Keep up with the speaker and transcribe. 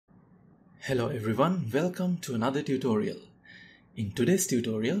Hello everyone, welcome to another tutorial. In today's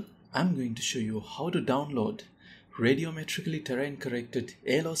tutorial, I'm going to show you how to download radiometrically terrain corrected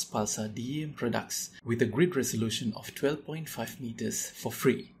ALOS PALSAR DEM products with a grid resolution of 12.5 meters for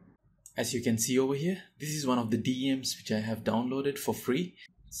free. As you can see over here, this is one of the DEMs which I have downloaded for free.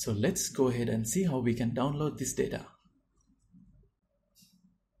 So let's go ahead and see how we can download this data.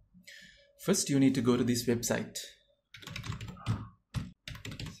 First, you need to go to this website.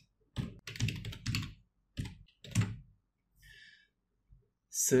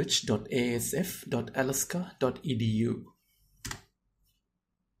 search.asf.alaska.edu.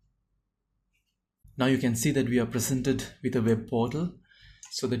 Now you can see that we are presented with a web portal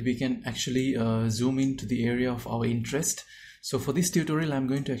so that we can actually zoom into the area of our interest. So for this tutorial, I'm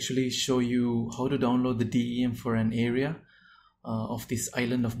going to actually show you how to download the DEM for an area of this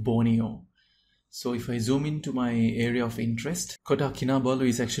island of Borneo. So if I zoom into my area of interest, Kota Kinabalu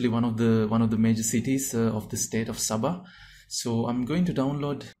is actually one of the major cities of the state of Sabah. So I'm going to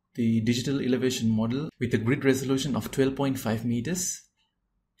download the digital elevation model with a grid resolution of 12.5 meters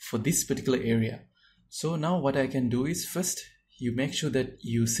for this particular area. So now what I can do is, first you make sure that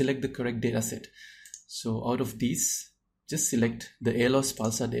you select the correct dataset. So out of these, just select the ALOS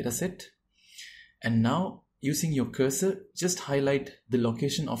PALSAR dataset, and now using your cursor, just highlight the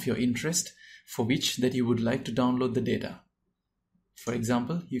location of your interest for which that you would like to download the data. For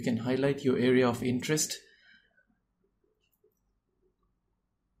example, you can highlight your area of interest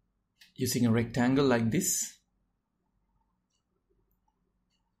using a rectangle like this.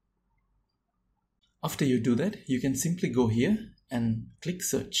 After you do that, you can simply go here and click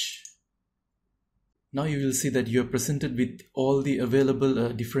search. Now you will see that you are presented with all the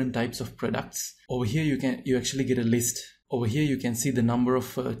available different types of products. Over here you actually get a list. Over here you can see the number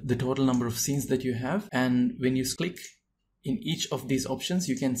of the total number of scenes that you have, and when you click in each of these options,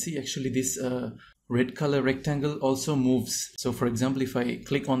 you can see actually this red color rectangle also moves. So for example, if I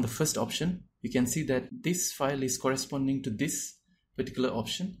click on the first option, you can see that this file is corresponding to this particular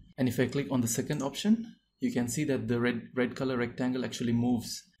option. And if I click on the second option, you can see that the red color rectangle actually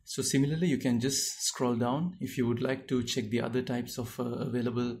moves. So similarly, you can just scroll down if you would like to check the other types of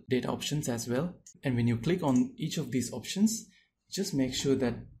available data options as well. And when you click on each of these options, just make sure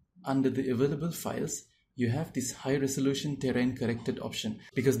that under the available files, you have this high resolution terrain corrected option,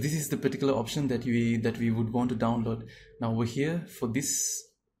 because this is the particular option that we would want to download. Now over here, for this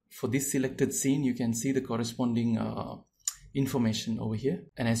selected scene, you can see the corresponding information over here,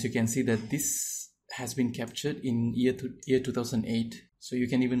 and as you can see that this has been captured in year 2008. So you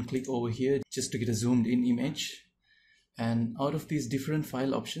can even click over here just to get a zoomed in image. And out of these different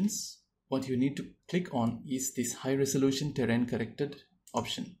file options, what you need to click on is this high resolution terrain corrected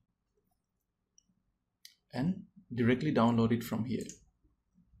option, and directly download it from here.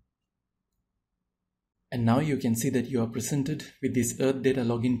 And now you can see that you are presented with this Earth Data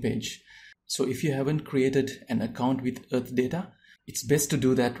login page. So if you haven't created an account with Earth Data, it's best to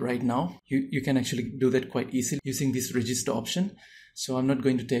do that right now. You can actually do that quite easily using this register option. So I'm not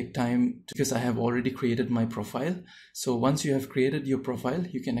going to take time because I have already created my profile. So once you have created your profile,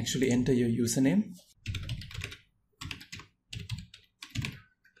 you can actually enter your username.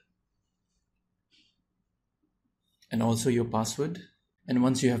 And also your password. And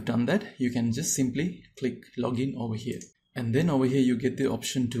once you have done that, you can just simply click login over here. And then over here you get the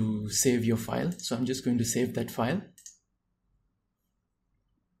option to save your file. So I'm just going to save that file.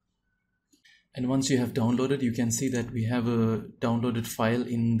 And once you have downloaded, you can see that we have a downloaded file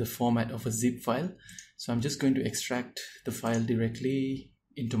in the format of a zip file. So I'm just going to extract the file directly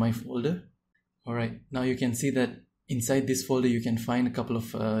into my folder. Alright, now you can see that inside this folder you can find a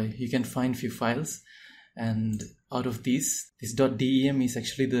few files. And out of these, this .dem is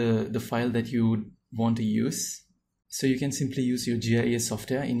actually the file that you would want to use. So you can simply use your GIS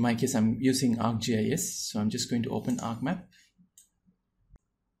software. In my case, I'm using ArcGIS. So I'm just going to open ArcMap.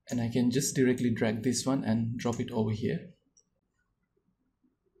 And I can just directly drag this one and drop it over here.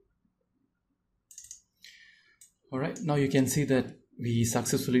 Alright, now you can see that we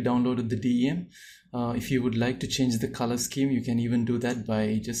successfully downloaded the DEM. If you would like to change the color scheme, you can even do that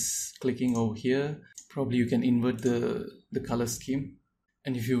by just clicking over here. Probably you can invert the color scheme.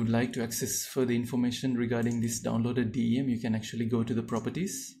 And if you would like to access further information regarding this downloaded DEM, you can actually go to the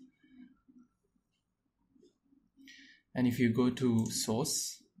properties. And if you go to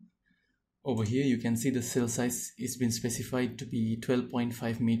source, over here you can see the cell size is been specified to be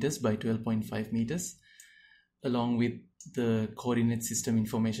 12.5 meters by 12.5 meters along with the coordinate system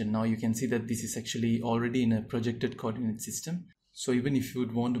information. Now you can see that this is actually already in a projected coordinate system. So even if you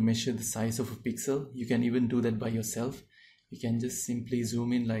would want to measure the size of a pixel, you can even do that by yourself. You can just simply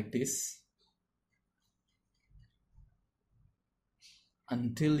zoom in like this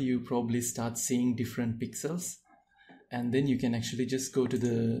until you probably start seeing different pixels, and then you can actually just go to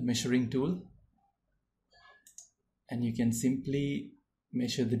the measuring tool and you can simply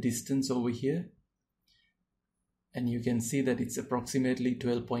measure the distance over here, and you can see that it's approximately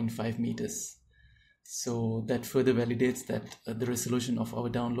 12.5 meters. So that further validates that the resolution of our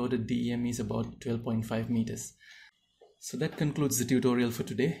downloaded DEM is about 12.5 meters. So that concludes the tutorial for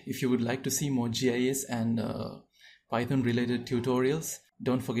today. If you would like to see more GIS and Python related tutorials,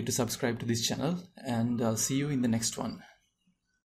 don't forget to subscribe to this channel, and I'll see you in the next one.